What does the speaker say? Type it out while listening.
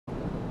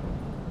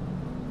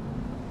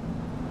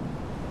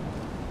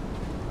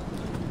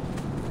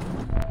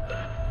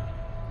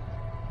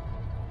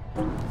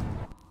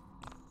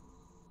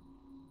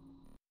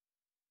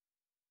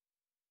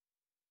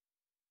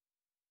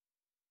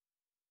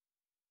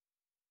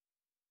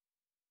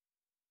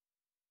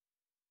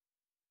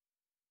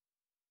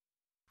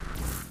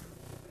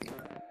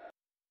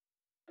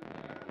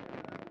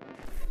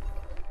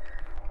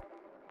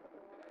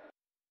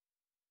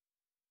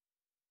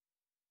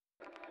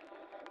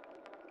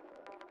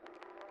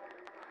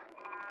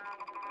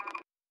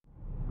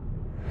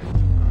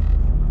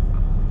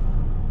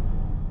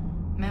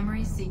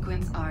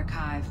sequence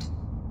archived.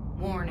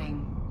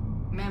 Warning.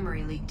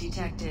 Memory leak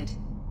detected.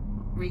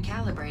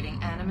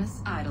 Recalibrating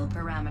Animus idle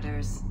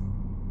parameters.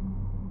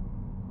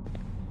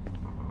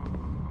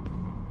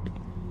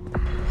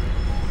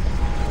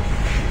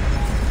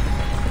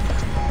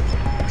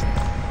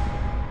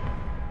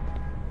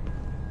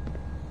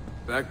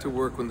 Back to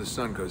work when the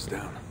sun goes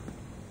down.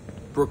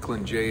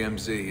 Brooklyn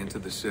JMZ into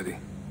the city.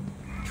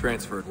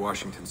 Transferred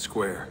Washington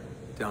Square,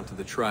 down to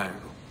the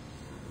Triangle.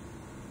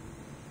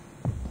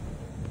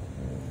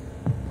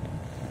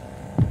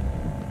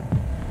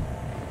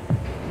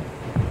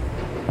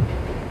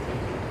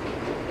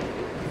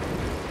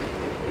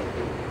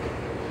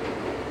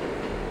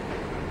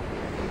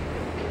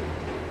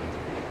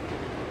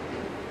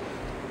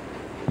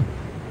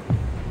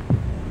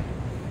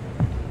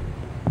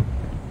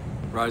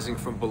 Rising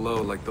from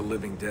below like the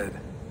living dead.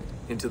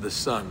 Into the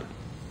sun,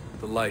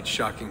 the light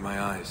shocking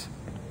my eyes.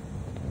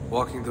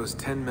 Walking those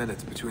 10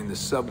 minutes between the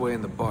subway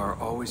and the bar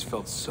always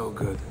felt so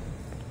good.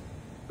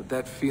 But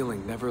that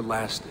feeling never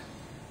lasted.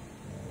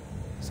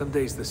 Some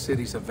days the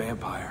city's a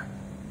vampire.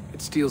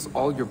 It steals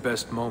all your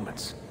best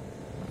moments.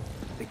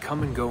 They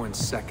come and go in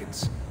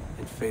seconds,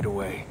 and fade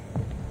away.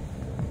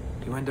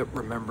 You end up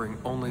remembering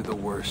only the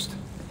worst.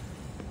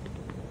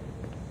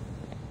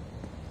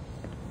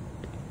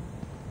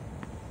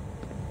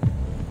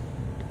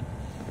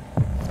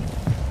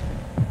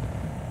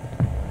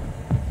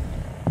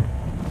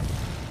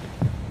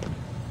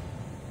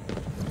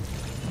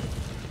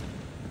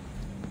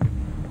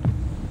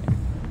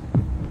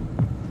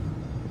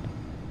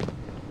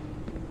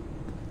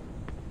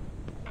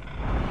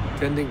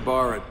 Tending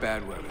bar at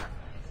bad weather.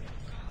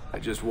 I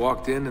just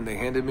walked in and they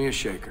handed me a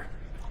shaker.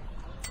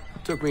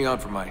 Took me on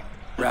for my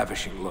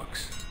ravishing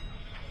looks.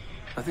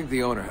 I think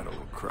the owner had a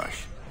little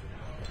crush.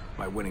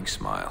 My winning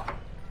smile.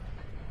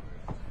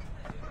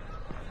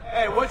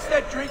 Hey, what's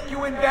that drink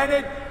you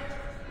invented?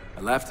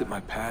 I laughed at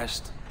my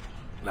past,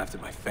 laughed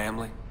at my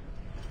family,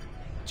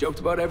 joked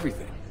about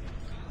everything.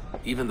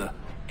 Even the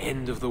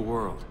end of the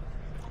world.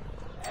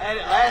 Had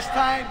it last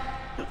time?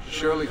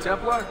 Shirley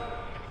Templar?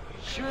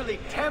 Shirley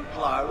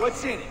Templar,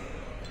 what's in it?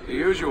 The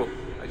usual.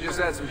 I just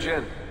had some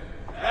gin.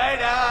 Right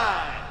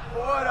on.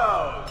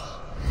 Photos.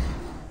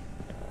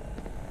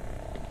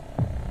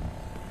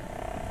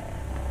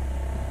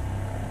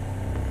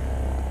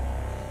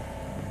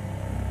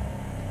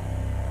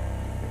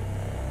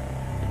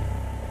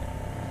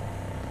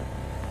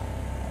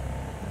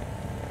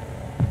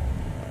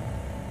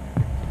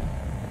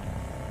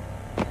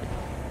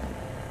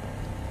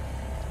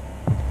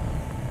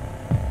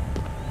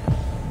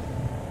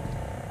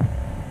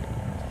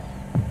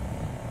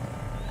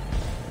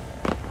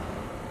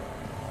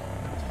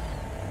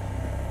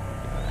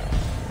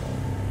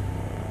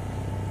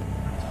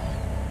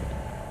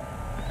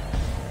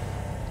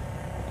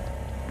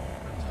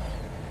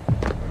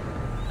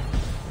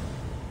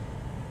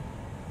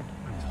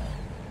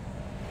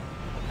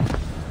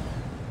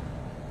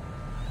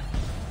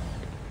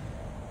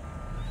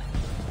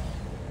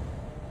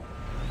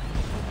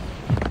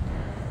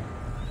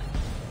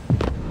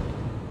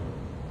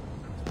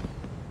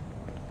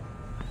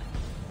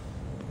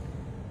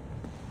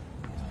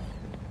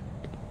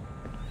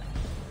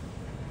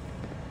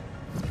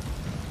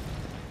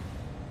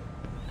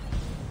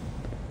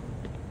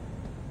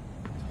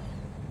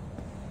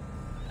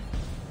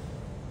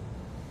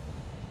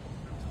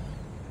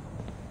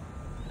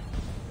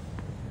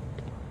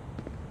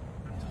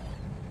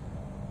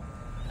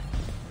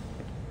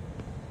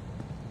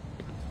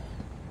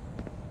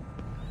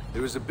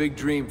 There was a big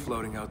dream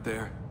floating out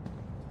there,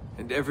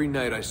 and every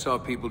night I saw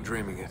people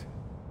dreaming it.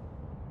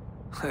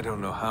 I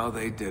don't know how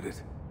they did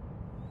it.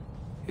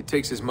 It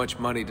takes as much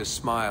money to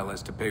smile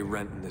as to pay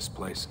rent in this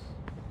place.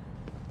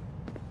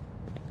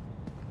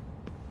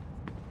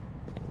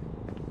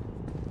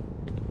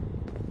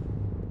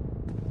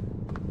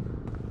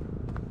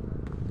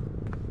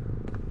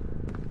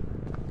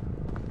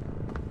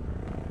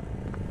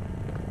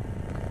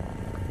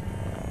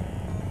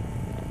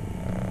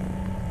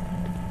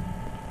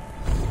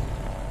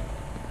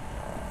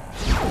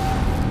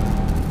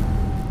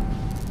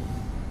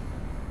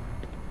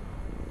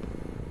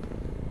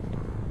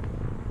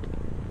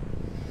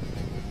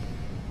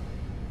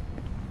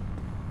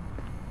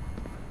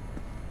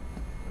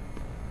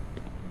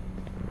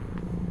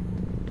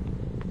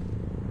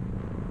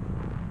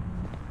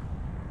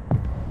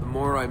 The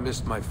more I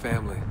missed my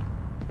family,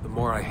 the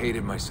more I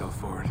hated myself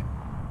for it.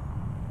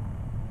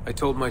 I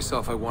told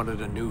myself I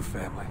wanted a new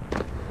family.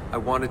 I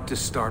wanted to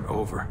start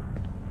over.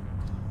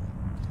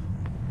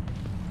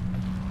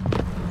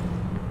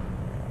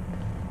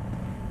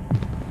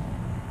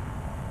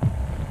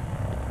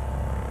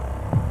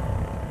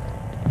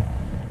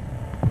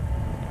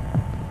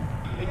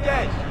 Hey,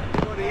 Des,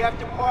 you go to the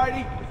after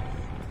party?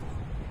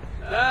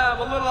 Nah, I'm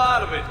a little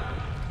out of it.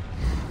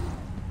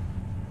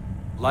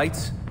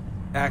 Lights,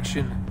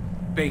 action,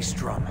 bass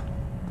drum.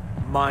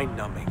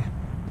 Mind-numbing.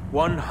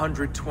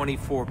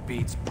 124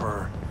 beats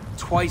per.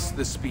 Twice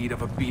the speed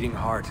of a beating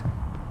heart.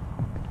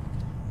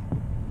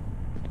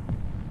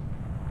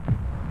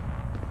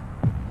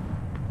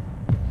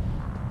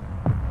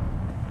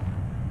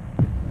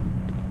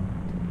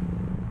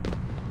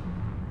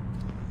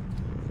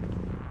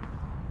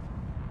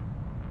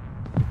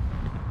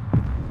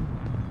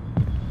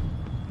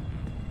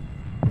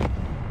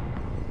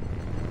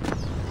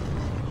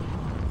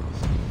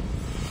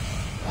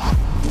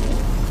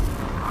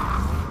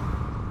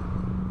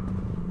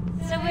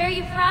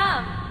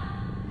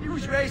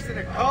 raised in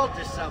a cult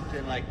or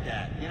something like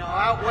that. You know,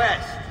 out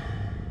west.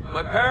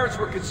 My parents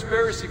were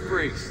conspiracy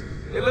freaks.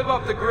 They live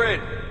off the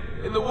grid,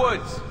 in the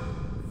woods.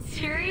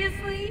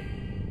 Seriously?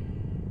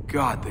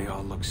 God, they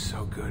all look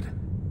so good.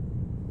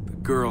 The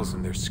girls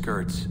in their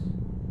skirts,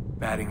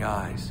 batting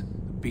eyes,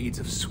 the beads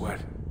of sweat.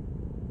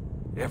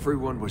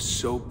 Everyone was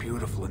so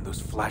beautiful in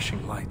those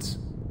flashing lights.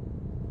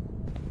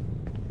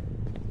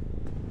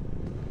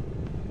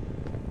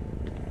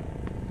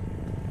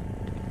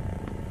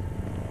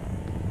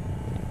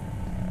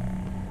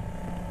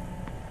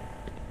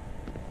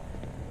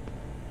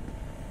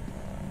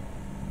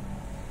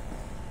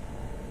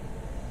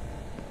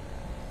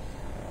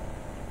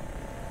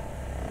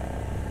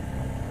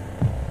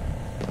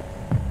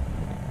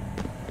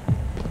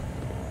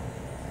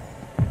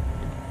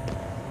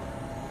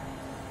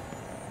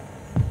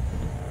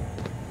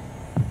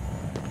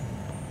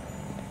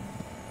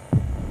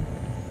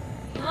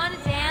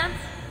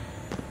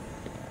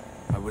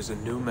 I was a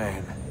new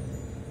man,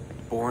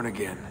 born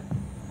again,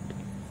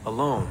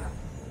 alone,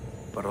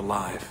 but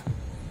alive,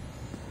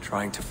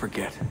 trying to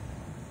forget.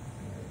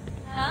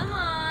 Come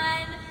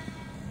on.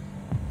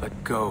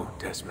 Let go,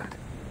 Desmond.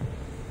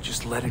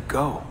 Just let it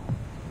go.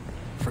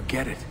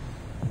 Forget it.